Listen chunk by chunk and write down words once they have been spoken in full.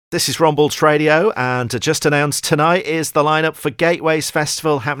This is Ron Balls Radio, and just announced tonight is the lineup for Gateways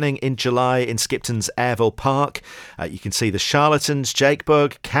Festival happening in July in Skipton's Airville Park. You can see the Charlatans, Jake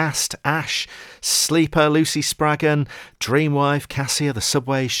Bugg, Cast, Ash, Sleeper, Lucy Spraggan, Dreamwife, Cassia, The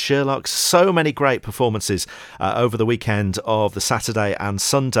Subways, Sherlock. So many great performances over the weekend of the Saturday and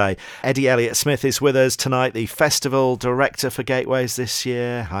Sunday. Eddie Elliott-Smith is with us tonight, the festival director for Gateways this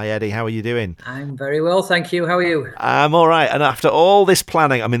year. Hi Eddie, how are you doing? I'm very well, thank you. How are you? I'm all right. And after all this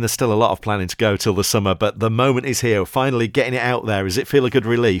planning, I mean, there's still a lot of planning to go till the summer, but the moment is here. We're finally getting it out there. Does it feel a good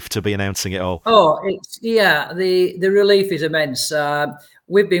relief to be announcing it all? Oh, the relief is immense.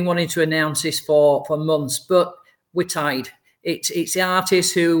 We've been wanting to announce this for months, but we're tied. It's the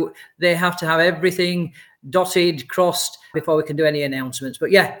artists who they have to have everything dotted, crossed before we can do any announcements. But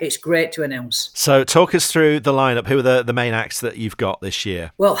yeah, it's great to announce. So talk us through the lineup. Who are the main acts that you've got this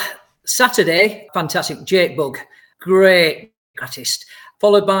year? Well, Saturday, fantastic. Jake Bugg, great artist.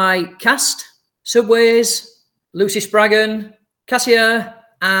 Followed by Cast, Subways, Lucy Spraggan, Cassia,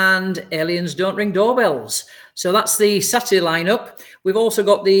 and Aliens Don't Ring Doorbells. So that's the Saturday lineup. We've also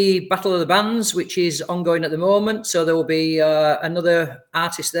got the Battle of the Bands, which is ongoing at the moment. So there will be another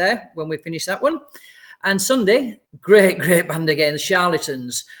artist there when we finish that one. And Sunday, great band again, the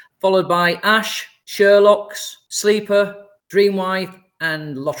Charlatans, followed by Ash, Sherlocks, Sleeper, Dreamwife,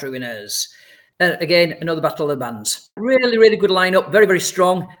 and Lottery Winners. Again, another Battle of the Bands. Really good lineup, very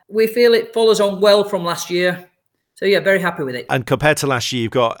strong. We feel it follows on well from last year. So yeah, very happy with it. And compared to last year,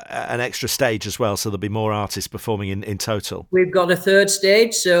 you've got an extra stage as well, so there'll be more artists performing in total. We've got a third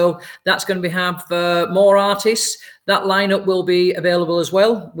stage, so that's going to have more artists. That lineup will be available as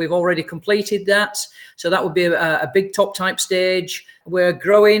well. We've already completed that. So that would be a big top type stage. We're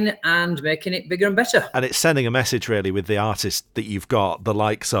growing and making it bigger and better. And it's sending a message really with the artists that you've got, the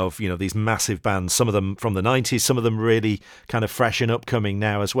likes of, these massive bands, some of them from the 90s, some of them really kind of fresh and upcoming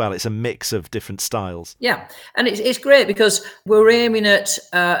now as well. It's a mix of different styles. Yeah, and it's great because we're aiming at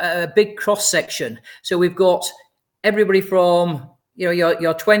a big cross section. So we've got everybody from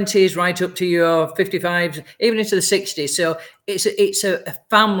your 20s right up to your 55s, even into the 60s. So it's a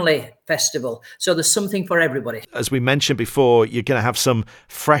family festival. So there's something for everybody. As we mentioned before, you're going to have some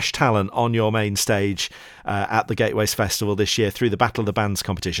fresh talent on your main stage at the Gateways Festival this year through the Battle of the Bands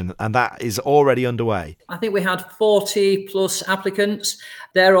competition, and that is already underway. I think we had 40 plus applicants.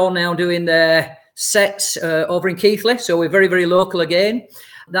 They're all now doing their sets over in Keighley. So we're very local again.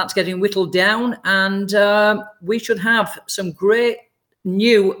 That's getting whittled down, and we should have some great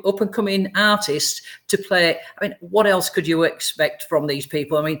new up-and-coming artists to play. I mean, what else could you expect from these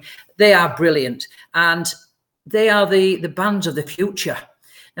people? I mean, they are brilliant, and they are the bands of the future.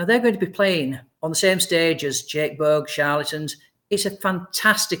 Now, they're going to be playing on the same stage as Jake Bugg, Charlatans. It's a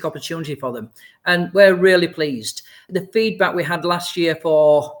fantastic opportunity for them, and we're really pleased. The feedback we had last year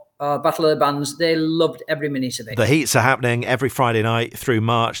for Battle of the Bands, they loved every minute of it. The heats are happening every Friday night through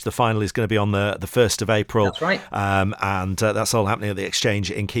March. The final is going to be on the 1st of April. That's right. And that's all happening at the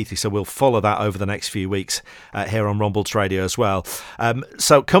Exchange in Keighley. So we'll follow that over the next few weeks here on Ron Balls Radio as well.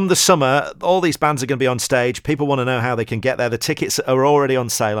 So come the summer, all these bands are going to be on stage. People want to know how they can get there. The tickets are already on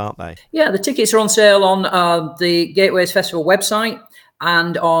sale, aren't they? Yeah, the tickets are on sale on the Gateways Festival website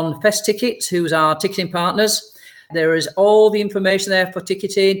and on Fest Tickets, who's our ticketing partners. There is all the information there for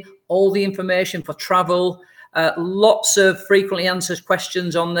ticketing, all the information for travel, lots of frequently answered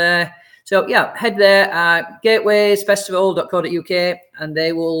questions on there. So yeah, head there at gatewaysfestival.co.uk and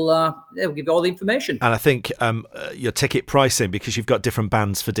they will give you all the information. And I think your ticket pricing, because you've got different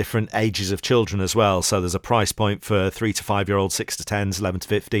bands for different ages of children as well. So there's a price point for 3 to 5 year olds, 6 to 10s, 11 to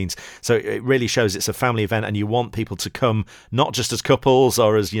 15s. So it really shows it's a family event, and you want people to come not just as couples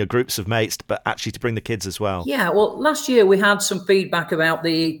or as groups of mates, but actually to bring the kids as well. Yeah, well, last year we had some feedback about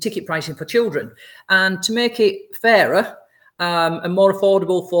the ticket pricing for children, and to make it fairer and more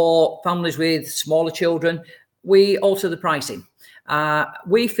affordable for families with smaller children, we alter the pricing.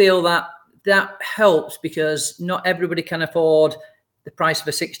 We feel that helps because not everybody can afford the price of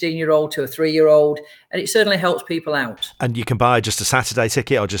a 16-year-old to a 3-year-old, and it certainly helps people out. And you can buy just a Saturday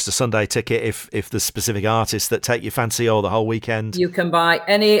ticket or just a Sunday ticket if there's specific artists that take your fancy, or the whole weekend. You can buy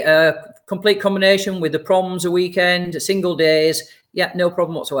any complete combination with the proms, a weekend, single days. Yeah, no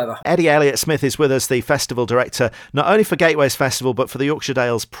problem whatsoever. Eddie Elliott-Smith is with us, the festival director, not only for Gateways Festival, but for the Yorkshire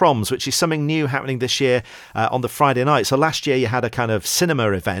Dales Proms, which is something new happening this year on the Friday night. So last year you had a kind of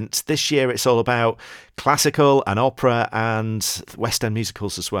cinema event. This year it's all about classical and opera and West End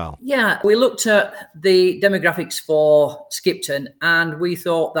musicals as well. Yeah, we looked at the demographics for Skipton and we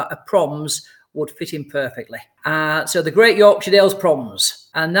thought that a proms would fit in perfectly. So the Great Yorkshire Dales Proms.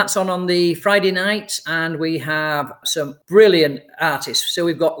 And that's on the Friday night. And we have some brilliant artists. So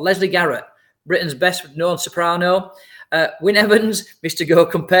we've got Leslie Garrett, Britain's best known soprano. Wyn Evans, Mr. Go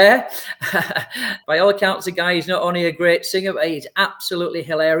Compare. By all accounts, the guy is not only a great singer, but he's absolutely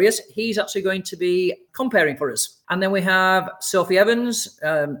hilarious. He's actually going to be comparing for us. And then we have Sophie Evans,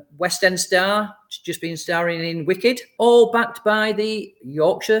 West End star, just been starring in Wicked, all backed by the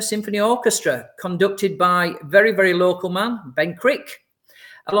Yorkshire Symphony Orchestra, conducted by very, very local man, Ben Crick,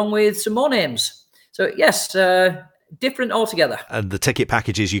 along with some more names. So yes, different altogether. And the ticket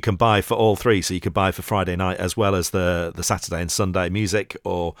packages you can buy for all three, so you could buy for Friday night as well as the Saturday and Sunday music,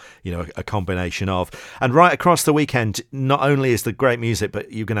 or a combination of. And right across the weekend, not only is the great music,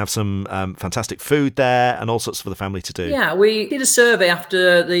 but you can have some fantastic food there and all sorts for the family to do. Yeah, we did a survey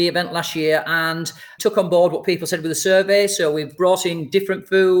after the event last year and took on board what people said with the survey. So we've brought in different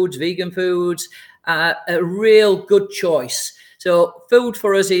foods, vegan foods, a real good choice. So food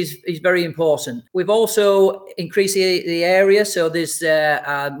for us is very important. We've also increased the area, so there's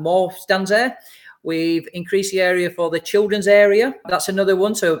more stands there. We've increased the area for the children's area. That's another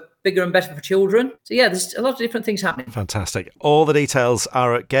one, so bigger and better for children. So yeah, there's a lot of different things happening. Fantastic. All the details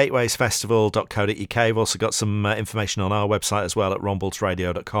are at gatewaysfestival.co.uk. We've also got some information on our website as well at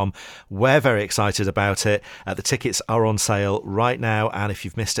rombaldsradio.com. We're very excited about it. The tickets are on sale right now, and if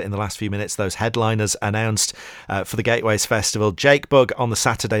you've missed it in the last few minutes, those headliners announced for the Gateways Festival: Jake Bugg on the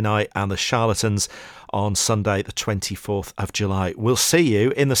Saturday night and the Charlatans on Sunday the 24th of July. We'll see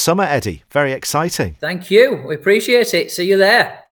you in the summer, Eddie. Very exciting. Thank you. We appreciate it. See you there.